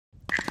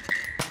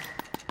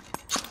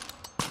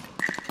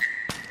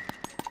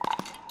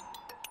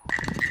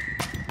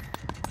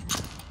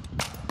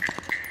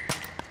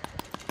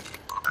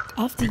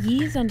After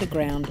years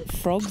underground,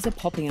 frogs are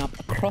popping up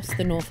across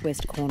the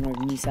northwest corner of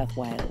New South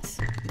Wales.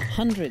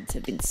 Hundreds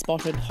have been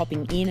spotted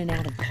hopping in and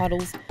out of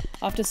puddles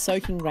after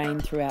soaking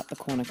rain throughout the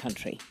corner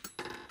country.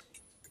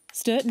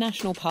 Sturt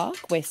National Park,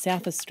 where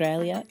South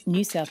Australia,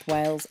 New South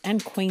Wales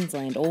and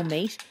Queensland all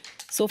meet,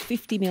 saw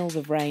 50 mils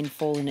of rain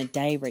fall in a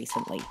day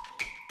recently,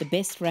 the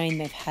best rain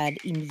they've had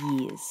in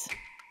years.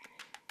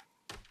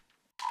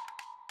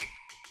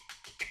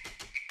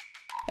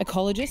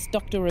 Ecologist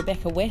Dr.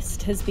 Rebecca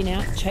West has been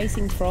out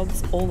chasing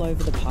frogs all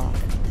over the park.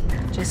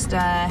 Just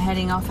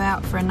heading off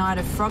out for a night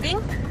of frogging,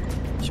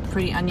 which is a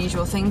pretty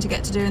unusual thing to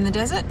get to do in the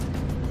desert,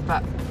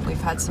 but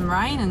we've had some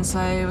rain and so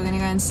we're going to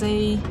go and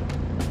see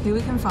who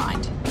we can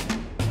find.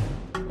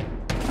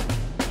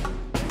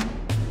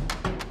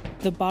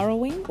 The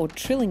burrowing or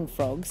trilling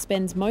frog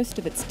spends most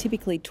of its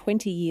typically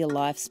 20-year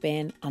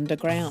lifespan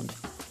underground,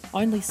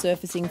 only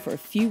surfacing for a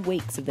few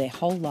weeks of their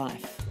whole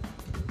life.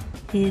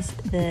 Here's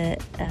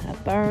the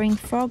burrowing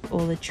frog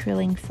or the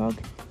trilling frog,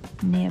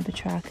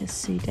 Neobatrachus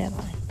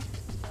sudelli.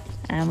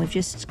 And we've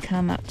just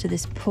come up to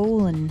this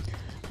pool and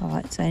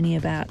it's only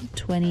about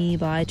 20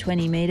 by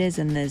 20 metres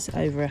and there's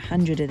over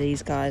 100 of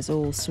these guys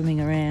all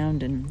swimming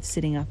around and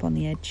sitting up on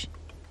the edge.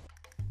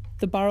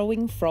 The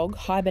burrowing frog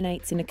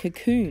hibernates in a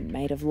cocoon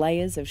made of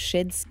layers of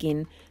shed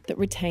skin that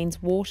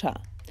retains water.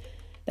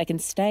 They can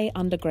stay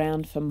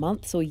underground for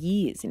months or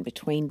years in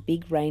between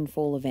big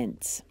rainfall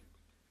events.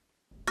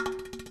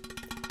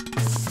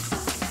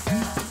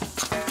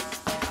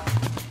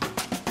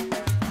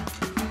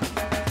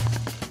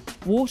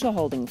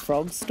 Water-holding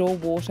frogs store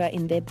water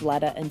in their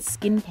bladder and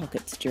skin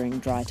pockets during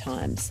dry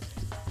times.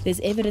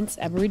 There's evidence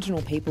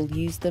Aboriginal people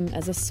use them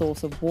as a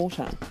source of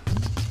water.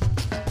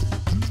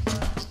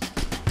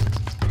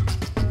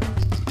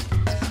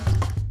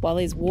 While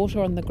there's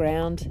water on the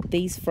ground,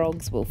 these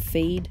frogs will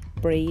feed,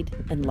 breed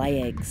and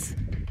lay eggs.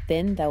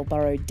 Then they'll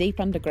burrow deep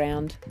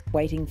underground,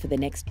 waiting for the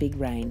next big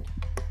rain.